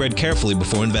should be read carefully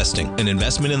before investing. An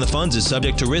investment in the funds is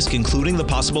subject to risk, including the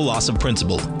possible loss of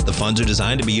principal. The funds are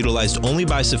designed to be utilized only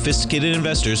by sophisticated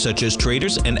investors such as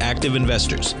traders and active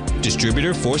investors.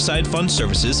 Distributor Foreside Fund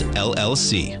Services,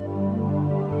 LLC.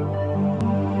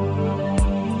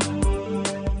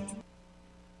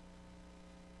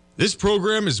 This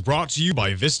program is brought to you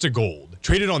by Vista Gold,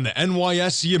 traded on the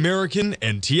NYSE American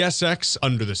and TSX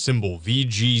under the symbol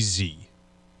VGZ.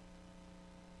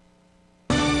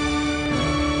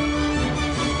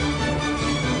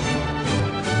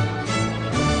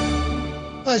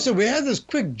 So we had this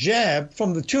quick jab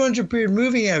from the 200-period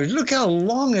moving average. Look how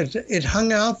long it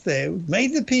hung out there.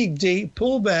 Made the peak D,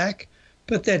 pulled back,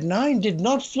 but that 9 did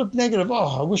not flip negative.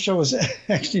 Oh, I wish I was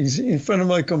actually in front of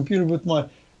my computer with my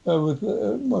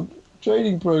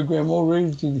trading program all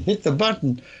ready to hit the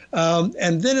button.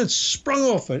 And then it sprung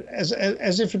off it as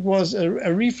if it was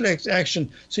a reflex action.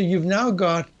 So you've now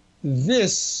got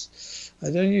this. I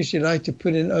don't usually like to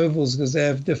put in ovals because they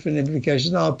have different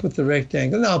implications. Now I'll put the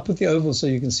rectangle. Now I'll put the oval so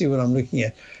you can see what I'm looking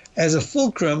at. As a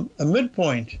fulcrum, a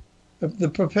midpoint, the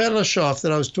propeller shaft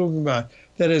that I was talking about,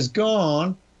 that has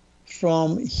gone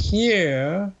from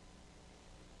here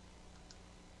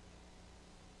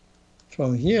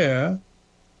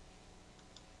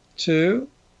to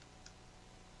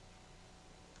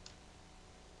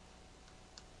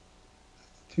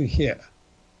here.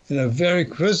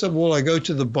 First of all, I go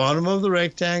to the bottom of the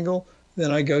rectangle,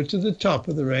 then I go to the top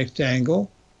of the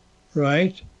rectangle,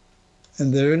 right?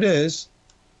 And there it is.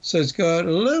 So it's got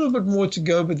a little bit more to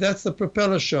go, but that's the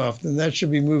propeller shaft, and that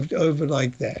should be moved over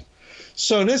like that.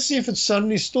 So let's see if it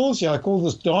suddenly stalls here. I call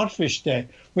this dartfish day,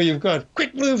 where you've got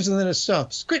quick moves and then it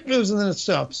stops, quick moves and then it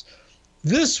stops.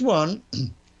 This one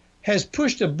has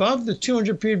pushed above the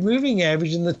 200-period moving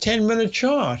average in the 10-minute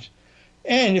chart.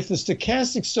 And if the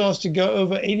stochastic starts to go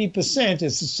over 80%,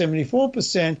 it's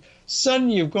 74%,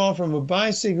 suddenly you've gone from a buy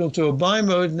signal to a buy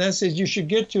mode, and that says you should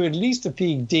get to at least a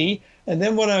peak D. And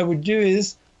then what I would do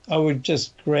is I would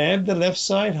just grab the left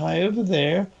side high over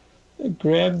there,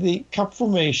 grab the cup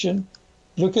formation,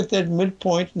 look at that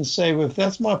midpoint and say, well, if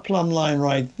that's my plumb line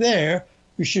right there,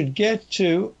 we should get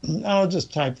to, I'll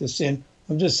just type this in.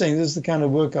 I'm just saying this is the kind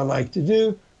of work I like to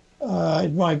do.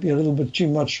 It might be a little bit too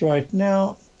much right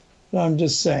now. But I'm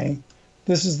just saying,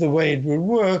 this is the way it would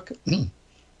work.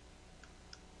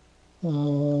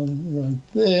 Right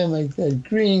there, make that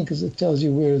green because it tells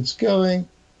you where it's going.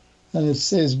 And it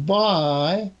says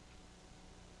buy.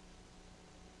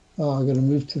 Oh, I've got to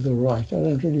move to the right. I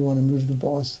don't really want to move the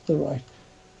bars to the right.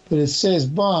 But it says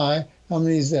buy. How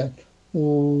many is that?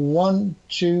 1,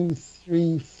 2,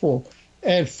 3, 4.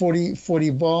 Add 40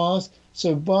 bars.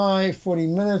 So buy 40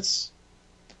 minutes,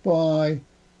 buy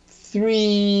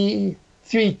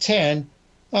 310,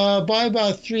 by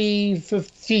about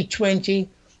 320,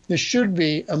 there should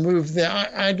be a move there.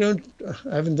 I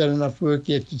haven't done enough work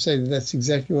yet to say that that's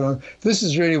exactly what this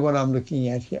is really what I'm looking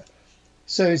at here.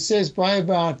 So it says by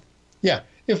about,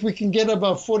 if we can get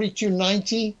about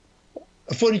 4290,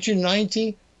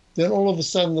 then all of a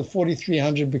sudden the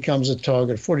 4300 becomes a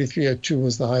target. 4302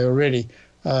 was the high already.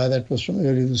 That was from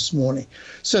earlier this morning.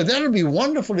 So that would be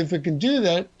wonderful if we can do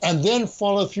that and then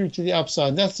follow through to the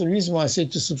upside. That's the reason why I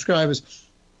said to subscribers,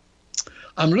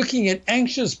 I'm looking at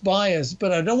anxious buyers,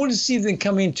 but I don't want to see them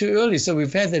come in too early. So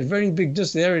we've had that very big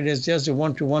there it is, just a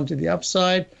 1-to-1 to the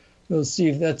upside. We'll see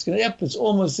if that's going to, it's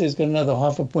almost there. It's got another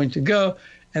half a point to go.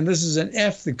 And this is an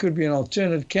F. There could be an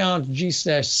alternate count,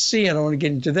 G/C. I don't want to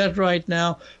get into that right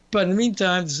now. But in the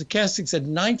meantime, the stochastic's at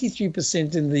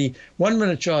 93% in the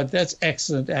 1-minute chart. That's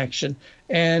excellent action.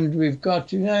 And we've got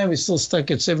to, we're still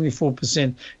stuck at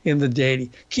 74% in the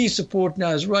daily. Key support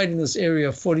now is right in this area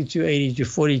of 42.80 to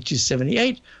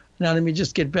 42.78. Now let me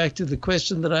just get back to the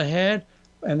question that I had.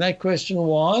 And that question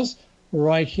was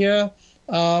right here.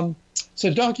 So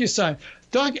DocuSign.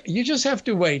 You just have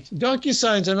to wait.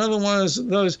 DocuSign's another one of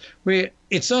those where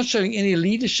it's not showing any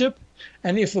leadership.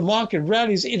 And if the market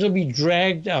rallies, it'll be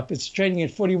dragged up. It's trading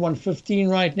at 41.15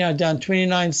 right now, down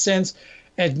 29 cents.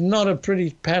 It's not a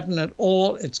pretty pattern at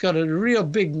all. It's got a real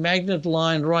big magnet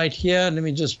line right here. Let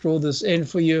me just draw this in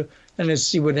for you, and let's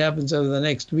see what happens over the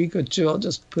next week or two. I'll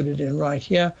just put it in right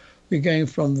here. We're going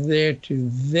from there to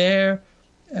there,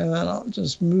 and then I'll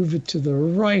just move it to the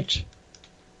right.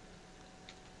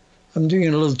 I'm doing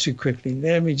it a little too quickly.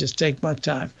 Let me just take my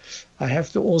time. I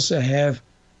have to also have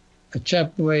a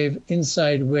Chapman wave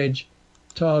inside wedge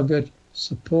target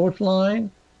support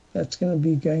line. That's going to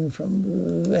be going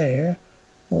from there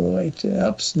all the way to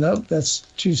ups. Nope, that's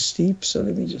too steep. So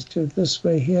let me just do it this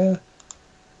way here.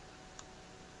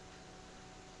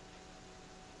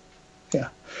 Yeah.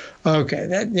 Okay.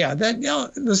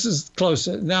 This is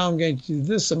closer. Now I'm going to do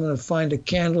this. I'm going to find a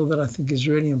candle that I think is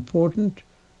really important.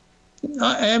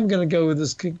 I am going to go with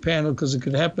this kick panel because it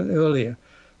could happen earlier.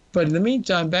 But in the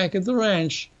meantime, back at the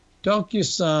ranch,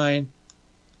 DocuSign,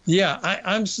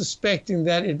 I'm suspecting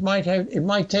that it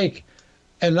might take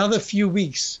another few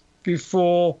weeks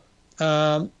before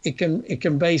it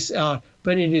can base out.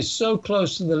 But it is so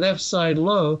close to the left side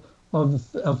low of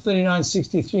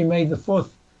 39.63 made the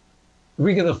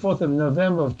week of the 4th of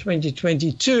November of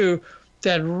 2022.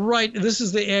 That this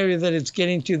is the area that it's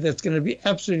getting to that's going to be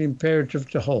absolutely imperative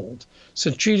to hold.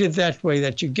 So treat it that way,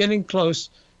 that you're getting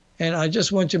close. And I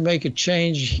just want to make a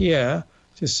change here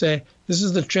to say this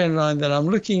is the trend line that I'm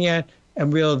looking at,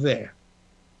 and we're there.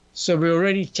 So we're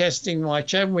already testing my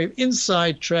Chapman wave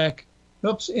inside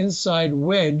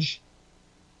wedge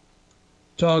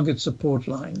target support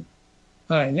line.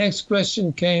 All right, next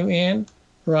question came in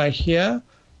right here.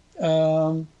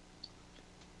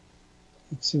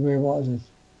 Let's see, where was it?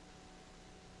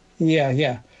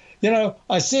 Yeah.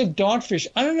 I said dartfish.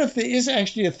 I don't know if there is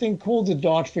actually a thing called the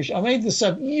dartfish. I made this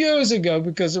up years ago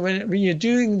because when you're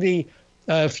doing the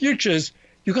futures,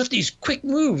 you got these quick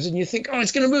moves and you think, oh,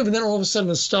 it's going to move. And then all of a sudden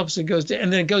it stops, it goes down,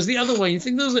 and then it goes the other way. You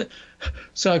think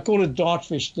so I call it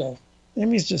dartfish day. Let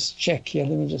me just check here.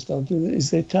 I'll do this.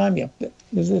 Is there time? Yep.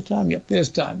 Is there time? Yep, there's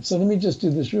time. So let me just do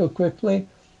this real quickly.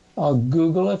 I'll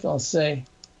Google it. I'll say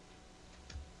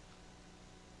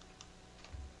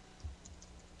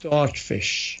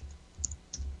dartfish.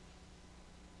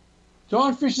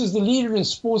 Dartfish is the leader in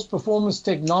sports performance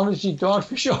technology.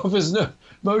 Dartfish offers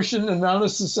motion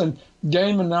analysis and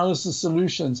game analysis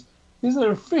solutions. Is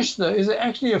there a fish, though? Is there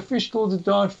actually a fish called a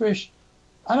dartfish?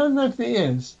 I don't know if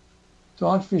there is.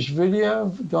 Dartfish video,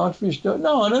 dartfish.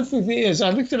 No, I don't think there is. I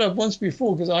looked it up once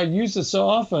before because I use it so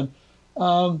often.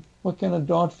 What can a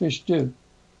dartfish do?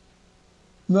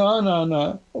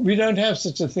 No. We don't have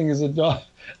such a thing as a dart.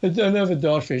 I don't have a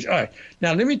dartfish. All right.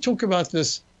 Now, let me talk about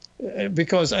this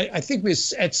because I think we're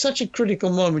at such a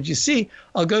critical moment. You see,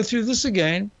 I'll go through this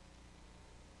again.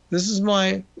 This is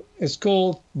it's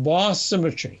called bar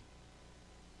symmetry.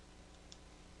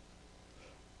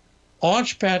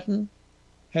 Arch pattern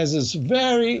has this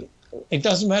it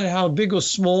doesn't matter how big or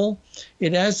small,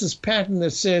 it has this pattern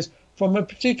that says from a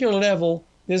particular level,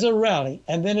 there's a rally,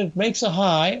 and then it makes a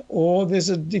high, or there's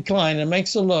a decline, and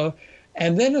makes a low,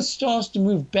 and then it starts to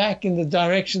move back in the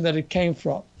direction that it came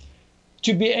from.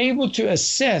 To be able to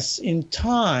assess in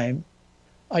time,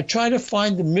 I try to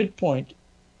find the midpoint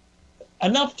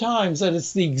enough times that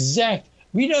it's the exact.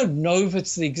 We don't know if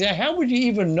it's the exact. How would you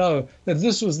even know that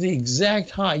this was the exact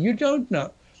high? You don't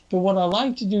know. But what I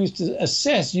like to do is to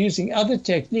assess using other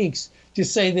techniques to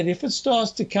say that if it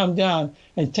starts to come down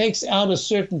and takes out a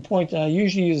certain point, and I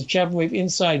usually use a Chapman wave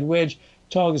inside wedge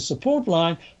target support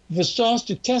line, if it starts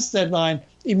to test that line,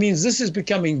 it means this is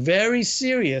becoming very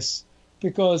serious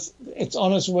because it's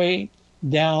on its way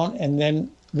down, and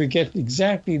then we get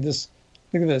exactly this.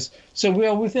 Look at this. So we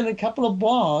are within a couple of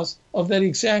bars of that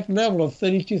exact level of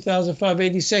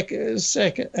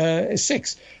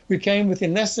 32,586. We came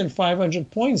within less than 500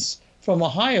 points from a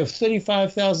high of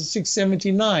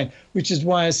 35,679, which is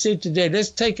why I said today, let's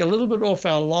take a little bit off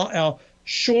our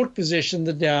short position,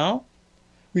 the Dow.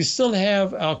 We still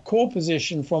have our core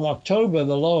position from October,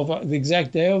 the low of the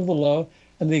exact day of the low,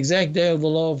 and the exact day of the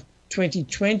low of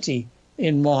 2020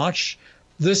 in March.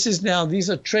 These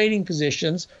are trading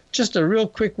positions. Just a real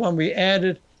quick one. We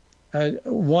added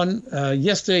one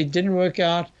yesterday, didn't work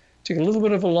out, took a little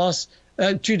bit of a loss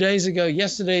 2 days ago.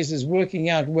 Yesterday's is working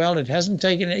out well. It hasn't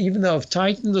taken it, even though I've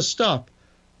tightened the stop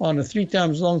on a 3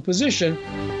 times long position.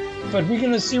 But we're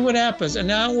going to see what happens. And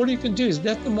now all you can do is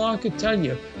let the market tell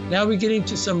you. Now we're getting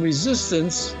to some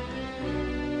resistance.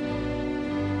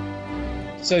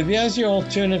 So there's your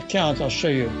alternate count. I'll show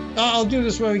you. I'll do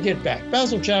this when we get back.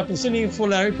 Basil Chapman sitting in for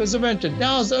Larry Pesavento.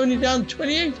 Dow's only down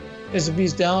 28.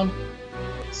 S&P's down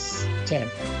 10.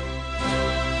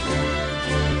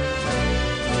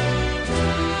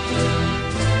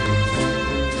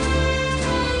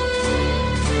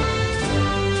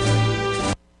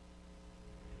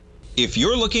 If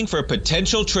you're looking for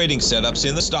potential trading setups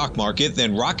in the stock market,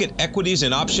 then Rocket Equities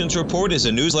and Options Report is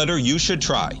a newsletter you should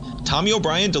try. Tommy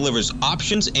O'Brien delivers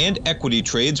options and equity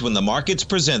trades when the markets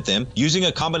present them, using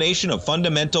a combination of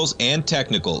fundamentals and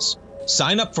technicals.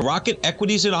 Sign up for Rocket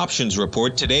Equities and Options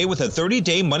Report today with a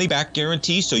 30-day money-back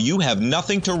guarantee, so you have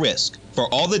nothing to risk. For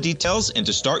all the details and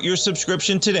to start your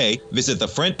subscription today, visit the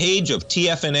front page of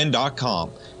TFNN.com.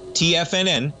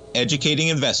 TFNN, educating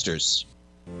investors.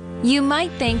 You might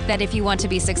think that if you want to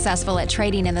be successful at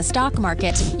trading in the stock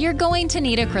market, you're going to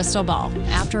need a crystal ball.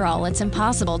 After all, it's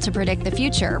impossible to predict the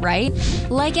future, right?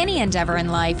 Like any endeavor in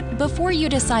life, before you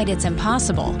decide it's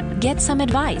impossible, get some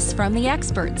advice from the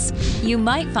experts. You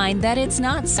might find that it's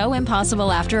not so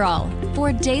impossible after all.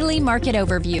 For daily market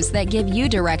overviews that give you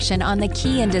direction on the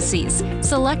key indices,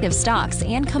 selective stocks,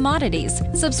 and commodities,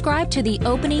 subscribe to the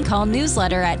Opening Call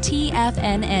newsletter at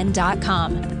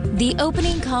TFNN.com. The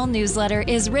Opening Call newsletter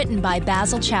is written by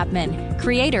Basil Chapman,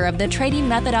 creator of the trading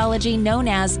methodology known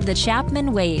as the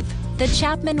Chapman Wave. The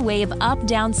Chapman Wave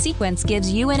up-down sequence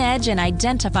gives you an edge in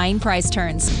identifying price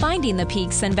turns, finding the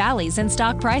peaks and valleys in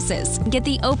stock prices. Get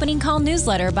the Opening Call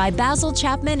newsletter by Basil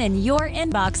Chapman in your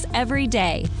inbox every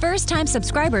day. First-time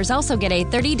subscribers also get a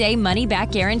 30-day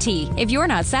money-back guarantee. If you're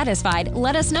not satisfied,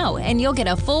 let us know, and you'll get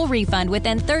a full refund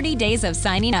within 30 days of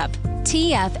signing up.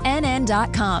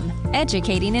 TFNN.com,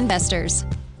 educating investors.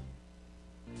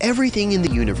 Everything in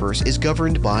the universe is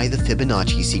governed by the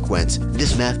Fibonacci sequence.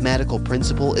 This mathematical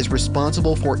principle is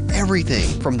responsible for everything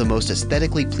from the most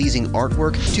aesthetically pleasing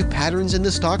artwork to patterns in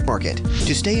the stock market.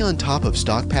 To stay on top of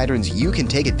stock patterns you can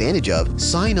take advantage of,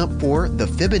 sign up for the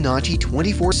Fibonacci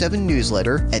 24/7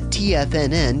 newsletter at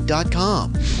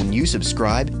TFNN.com. When you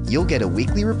subscribe, you'll get a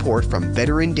weekly report from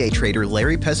veteran day trader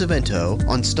Larry Pesavento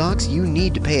on stocks you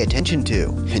need to pay attention to.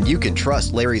 And you can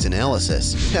trust Larry's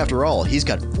analysis. After all, he's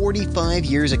got 45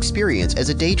 years experience as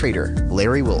a day trader.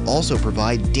 Larry will also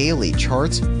provide daily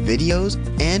charts, videos,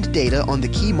 and data on the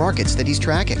key markets that he's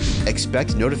tracking.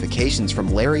 Expect notifications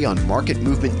from Larry on market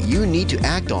movement you need to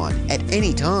act on at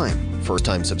any time.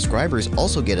 First-time subscribers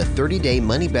also get a 30-day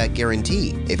money-back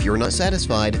guarantee. If you're not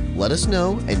satisfied, let us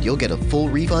know and you'll get a full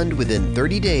refund within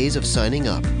 30 days of signing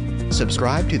up.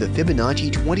 Subscribe to the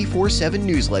Fibonacci 24/7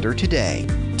 newsletter today.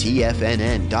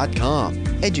 TFNN.com,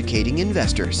 educating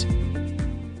investors.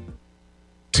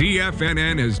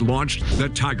 TFNN has launched the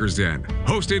Tiger's Den.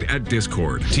 Hosted at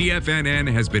Discord, TFNN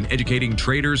has been educating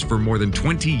traders for more than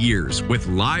 20 years with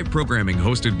live programming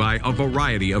hosted by a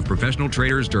variety of professional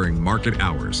traders during market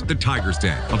hours. The Tiger's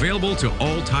Den, available to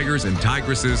all tigers and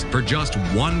tigresses for just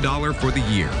 $1 for the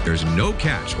year. There's no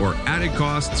catch or added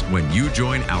costs when you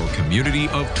join our community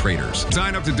of traders.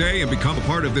 Sign up today and become a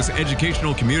part of this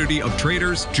educational community of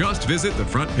traders. Just visit the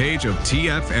front page of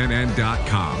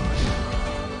TFNN.com.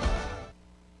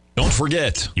 Don't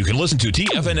forget, you can listen to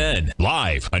TFNN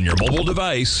live on your mobile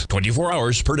device 24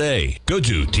 hours per day. Go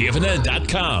to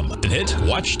TFNN.com, then hit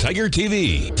Watch Tiger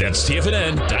TV. That's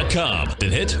TFNN.com,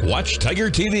 then hit Watch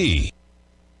Tiger TV.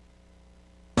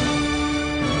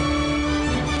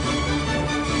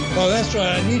 Oh, that's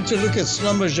right. I need to look at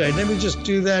Schlumberger. Let me just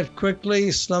do that quickly.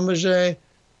 Schlumberger,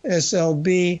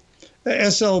 SLB.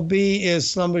 SLB is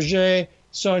Schlumberger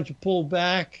starting to pull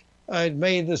back. I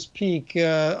made this peak,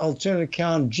 alternate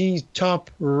account, G top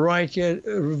right here,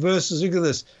 reverses. Look at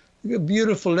this. Look at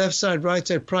beautiful left side, right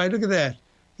side, pride. Look at that.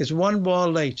 It's one bar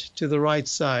late to the right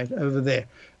side over there.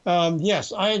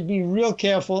 Yes, I'd be real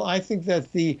careful. I think that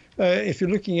if you're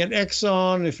looking at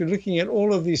Exxon, if you're looking at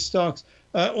all of these stocks,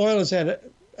 oil has had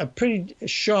a pretty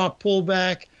sharp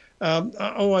pullback. I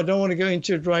don't want to go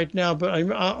into it right now, but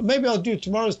maybe I'll do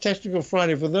tomorrow's Technical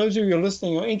Friday. For those of you who are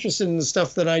listening or interested in the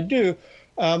stuff that I do,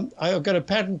 I've got a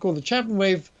pattern called the Chapman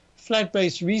Wave Flat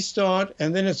Base Restart,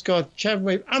 and then it's got Chapman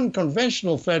Wave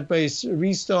Unconventional Flat Base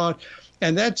Restart.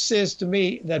 And that says to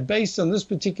me that based on this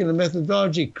particular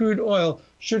methodology, crude oil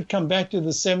should come back to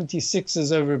the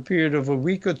 76s over a period of a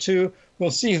week or two.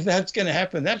 We'll see if that's going to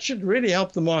happen. That should really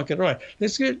help the market. All right,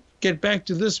 let's get back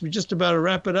to this. We're just about to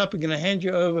wrap it up. We're going to hand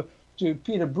you over to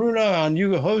Peter Bruno, our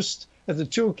new host at the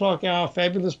 2 o'clock hour.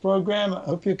 Fabulous program. I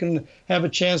hope you can have a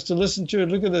chance to listen to it.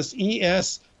 Look at this,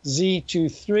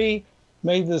 ESZ23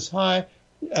 made this high.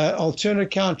 Alternate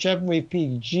account, Chapman Wave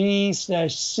peak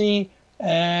G/C.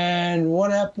 And what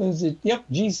happens?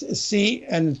 GC,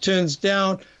 and it turns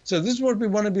down. So this is what we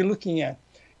want to be looking at.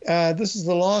 this is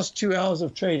the last 2 hours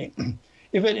of trading.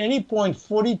 If at any point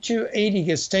 42.80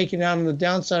 gets taken out on the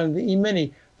downside of the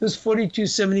E-mini, this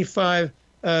 42.75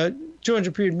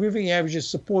 200-period moving average is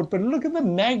support. But look at the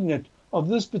magnet of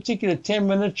this particular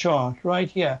 10-minute chart right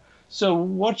here. So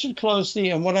watch it closely.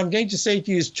 And what I'm going to say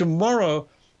to you is tomorrow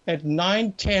at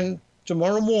 9:10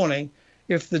 tomorrow morning,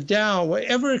 if the Dow,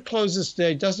 wherever it closes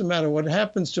today, doesn't matter what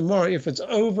happens tomorrow, if it's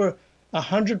over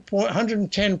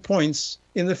 110 points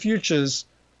in the futures,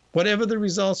 whatever the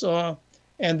results are,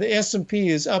 and the S&P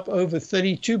is up over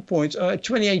 32 points,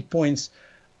 28 points,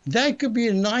 that could be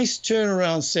a nice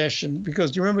turnaround session,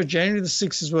 because you remember January the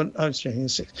 6th is when, January the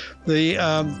 6th, the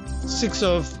 6th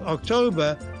of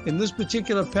October in this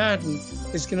particular pattern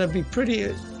is going to be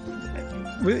pretty,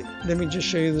 let me just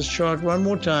show you this chart one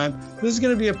more time. This is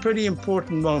going to be a pretty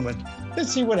important moment.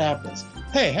 Let's see what happens.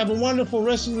 Hey, have a wonderful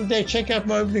rest of the day. Check out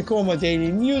my opening call, my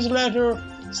daily newsletter.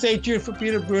 Stay tuned for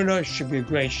Peter Bruno. It should be a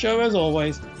great show as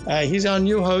always. He's our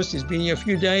new host. He's been here a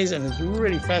few days and it's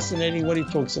really fascinating what he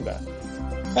talks about.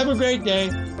 Have a great day.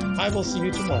 I will see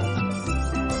you tomorrow.